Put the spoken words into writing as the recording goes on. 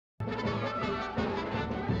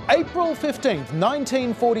April 15th,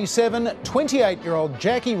 1947, 28-year-old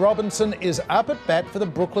Jackie Robinson is up at bat for the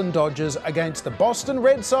Brooklyn Dodgers against the Boston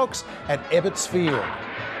Red Sox at Ebbets Field.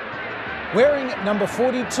 Wearing number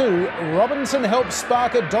 42, Robinson helps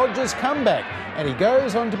spark a Dodgers comeback, and he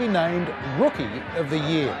goes on to be named Rookie of the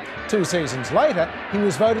Year. 2 seasons later, he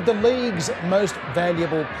was voted the league's most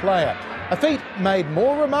valuable player, a feat made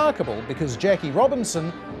more remarkable because Jackie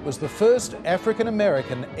Robinson was the first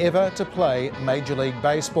African-American ever to play Major League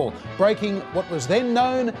Baseball, breaking what was then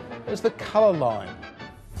known as the colour line.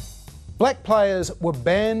 Black players were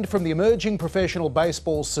banned from the emerging professional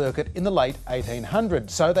baseball circuit in the late 1800s,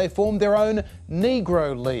 so they formed their own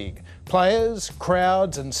Negro League. Players,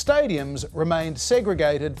 crowds and stadiums remained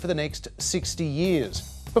segregated for the next 60 years.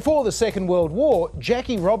 Before the Second World War,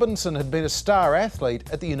 Jackie Robinson had been a star athlete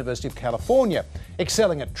at the University of California,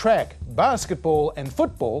 excelling at track, basketball and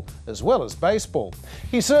football, as well as baseball.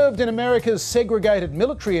 He served in America's segregated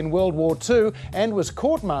military in World War II and was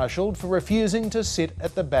court-martialed for refusing to sit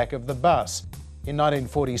at the back of the bus. In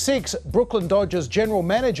 1946, Brooklyn Dodgers general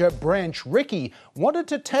manager Branch Rickey wanted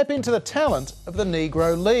to tap into the talent of the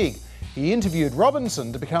Negro League. He interviewed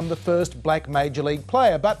Robinson to become the first black Major League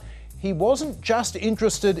player, but he wasn't just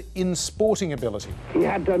interested in sporting ability. He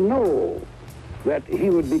had to know that he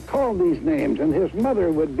would be called these names and his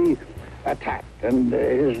mother would be attacked, and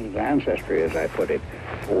his ancestry, as I put it.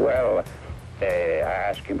 Well, I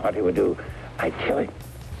asked him what he would do. I'd kill him.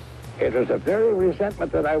 It was a very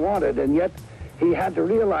resentment that I wanted, and yet he had to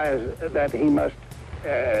realize that he must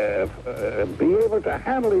be able to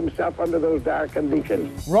handle himself under those dark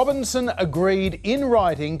conditions. Robinson agreed in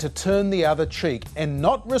writing to turn the other cheek and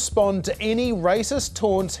not respond to any racist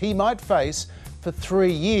taunts he might face for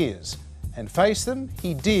 3 years. And face them,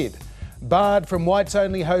 he did. Barred from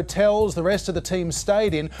whites-only hotels the rest of the team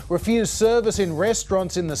stayed in, refused service in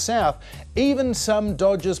restaurants in the South. Even some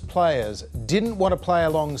Dodgers players didn't want to play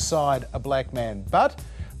alongside a black man. But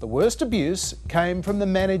the worst abuse came from the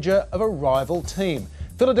manager of a rival team,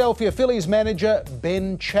 Philadelphia Phillies manager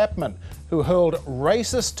Ben Chapman, who hurled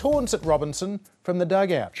racist taunts at Robinson from the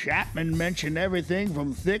dugout. Chapman mentioned everything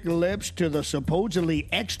from thick lips to the supposedly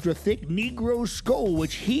extra-thick Negro skull,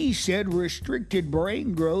 which he said restricted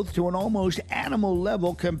brain growth to an almost animal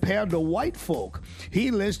level compared to white folk.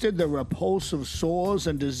 He listed the repulsive sores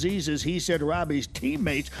and diseases he said Robbie's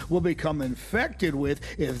teammates will become infected with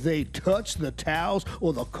if they touch the towels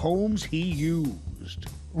or the combs he used.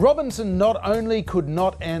 Robinson not only could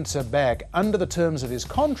not answer back, under the terms of his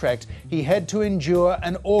contract, he had to endure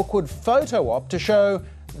an awkward photo op to show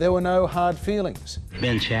there were no hard feelings.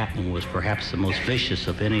 Ben Chapman was perhaps the most vicious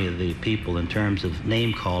of any of the people in terms of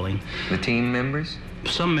name calling. The team members?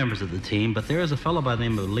 Some members of the team, but there is a fellow by the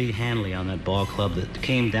name of Lee Hanley on that ball club that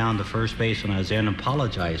came down to first base when I was there and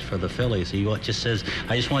apologized for the Phillies. He just says,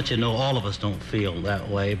 I just want you to know all of us don't feel that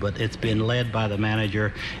way, but it's been led by the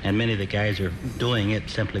manager, and many of the guys are doing it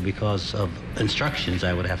simply because of instructions,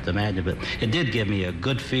 I would have to imagine. But it did give me a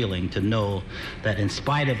good feeling to know that in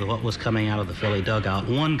spite of what was coming out of the Philly dugout,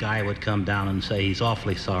 one guy would come down and say he's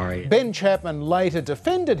awfully sorry. Ben Chapman later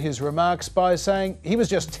defended his remarks by saying he was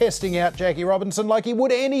just testing out Jackie Robinson like he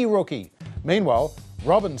would any rookie. Meanwhile,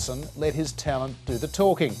 Robinson let his talent do the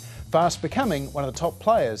talking, fast becoming one of the top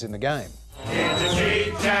players in the game. In the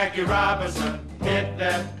street, Jackie Robinson hit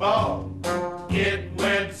that ball. It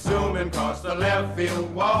went zooming across the left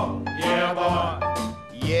field wall. Yeah, boy.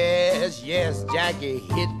 Yes, yes, Jackie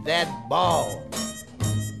hit that ball.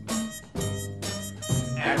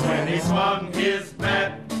 And when he swung his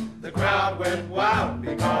bat, the crowd went wild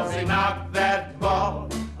because he knocked that ball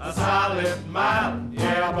a solid mile.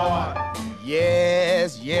 Yeah, boy.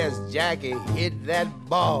 Yes, yes, Jackie hit that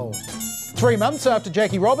ball. 3 months after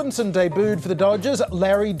Jackie Robinson debuted for the Dodgers,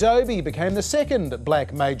 Larry Doby became the second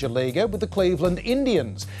black major leaguer with the Cleveland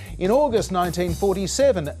Indians. In August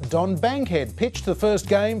 1947, Don Bankhead pitched the first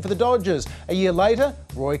game for the Dodgers. A year later,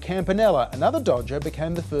 Roy Campanella, another Dodger,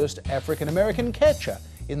 became the first African-American catcher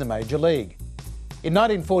in the major league. In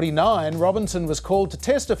 1949, Robinson was called to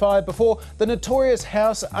testify before the notorious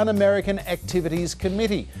House Un-American Activities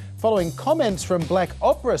Committee, following comments from black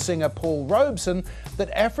opera singer Paul Robeson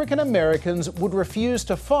that African Americans would refuse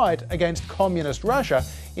to fight against communist Russia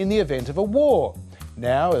in the event of a war.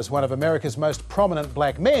 Now, as one of America's most prominent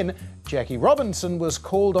black men, Jackie Robinson was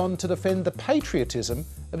called on to defend the patriotism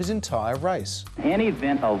of his entire race. In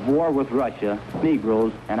event of war with Russia,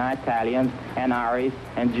 Negroes and Italians and Irish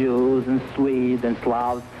and Jews and Swedes and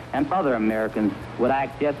Slavs and other Americans would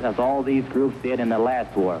act just as all these groups did in the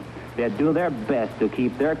last war. They'd do their best to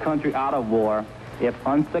keep their country out of war. If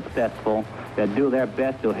unsuccessful, that do their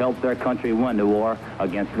best to help their country win the war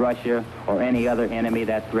against Russia or any other enemy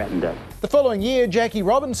that threatened us. The following year, Jackie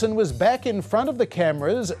Robinson was back in front of the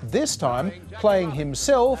cameras, this time playing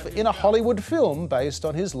himself in a Hollywood film based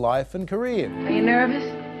on his life and career. Are you nervous?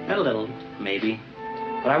 A little, maybe.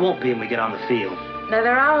 But I won't be when we get on the field.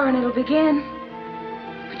 Another hour and it'll begin.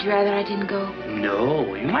 Would you rather I didn't go?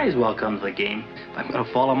 No, you might as well come to the game. If I'm going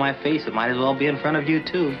to fall on my face, it might as well be in front of you,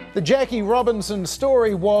 too. The Jackie Robinson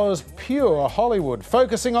story was pure Hollywood,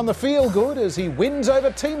 focusing on the feel-good as he wins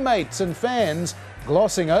over teammates and fans,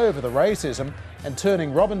 glossing over the racism and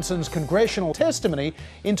turning Robinson's congressional testimony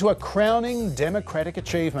into a crowning Democratic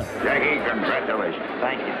achievement. Jackie, congratulations.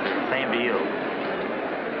 Thank you, sir. Same to you.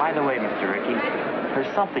 By the way, Mr. Rickey,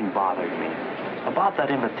 there's something bothering me about that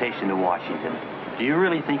invitation to Washington. Do you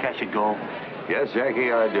really think I should go? Yes,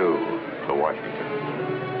 Jackie, I do. To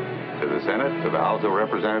Washington. To the Senate, to the House of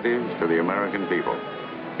Representatives, to the American people.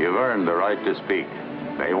 You've earned the right to speak.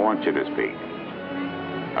 They want you to speak.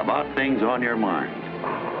 About things on your mind.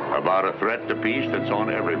 About a threat to peace that's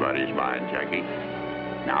on everybody's mind, Jackie.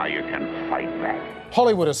 Now you can fight back.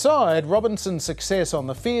 Hollywood aside, Robinson's success on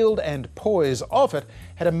the field and poise off it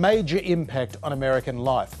had a major impact on American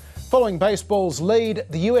life. Following baseball's lead,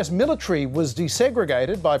 the US military was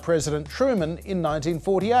desegregated by President Truman in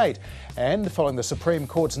 1948. And following the Supreme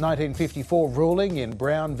Court's 1954 ruling in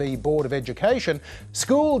Brown v. Board of Education,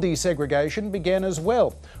 school desegregation began as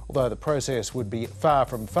well, although the process would be far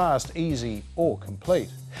from fast, easy or complete.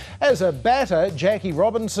 As a batter, Jackie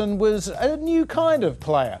Robinson was a new kind of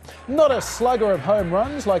player. Not a slugger of home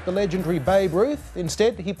runs like the legendary Babe Ruth.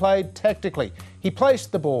 Instead, he played tactically. He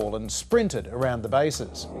placed the ball and sprinted around the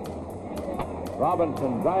bases.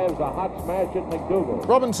 Robinson drives a hot smash at McDougal.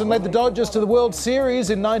 Robinson led the Dodgers to the World Series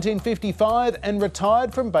in 1955 and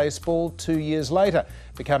retired from baseball 2 years later,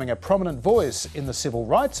 becoming a prominent voice in the civil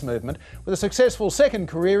rights movement with a successful second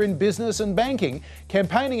career in business and banking,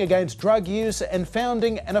 campaigning against drug use and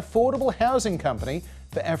founding an affordable housing company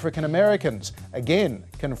for African Americans, again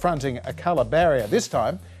confronting a colour barrier, this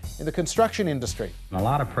time in the construction industry. A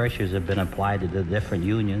lot of pressures have been applied to the different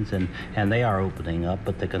unions, and they are opening up,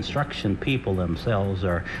 but the construction people themselves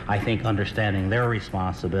are, I think, understanding their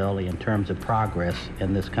responsibility in terms of progress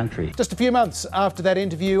in this country. Just a few months after that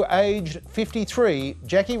interview, aged 53,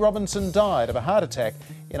 Jackie Robinson died of a heart attack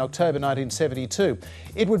in October 1972.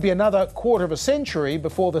 It would be another quarter of a century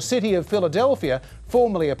before the city of Philadelphia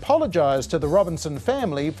formally apologised to the Robinson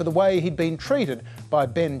family for the way he'd been treated by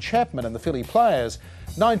Ben Chapman and the Philly Players.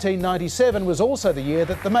 1997 was also the year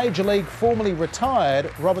that the Major League formally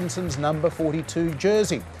retired Robinson's number 42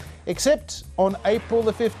 jersey, except on April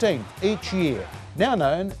the 15th each year, now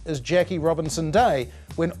known as Jackie Robinson Day,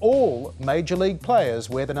 when all Major League players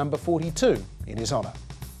wear the number 42 in his honour.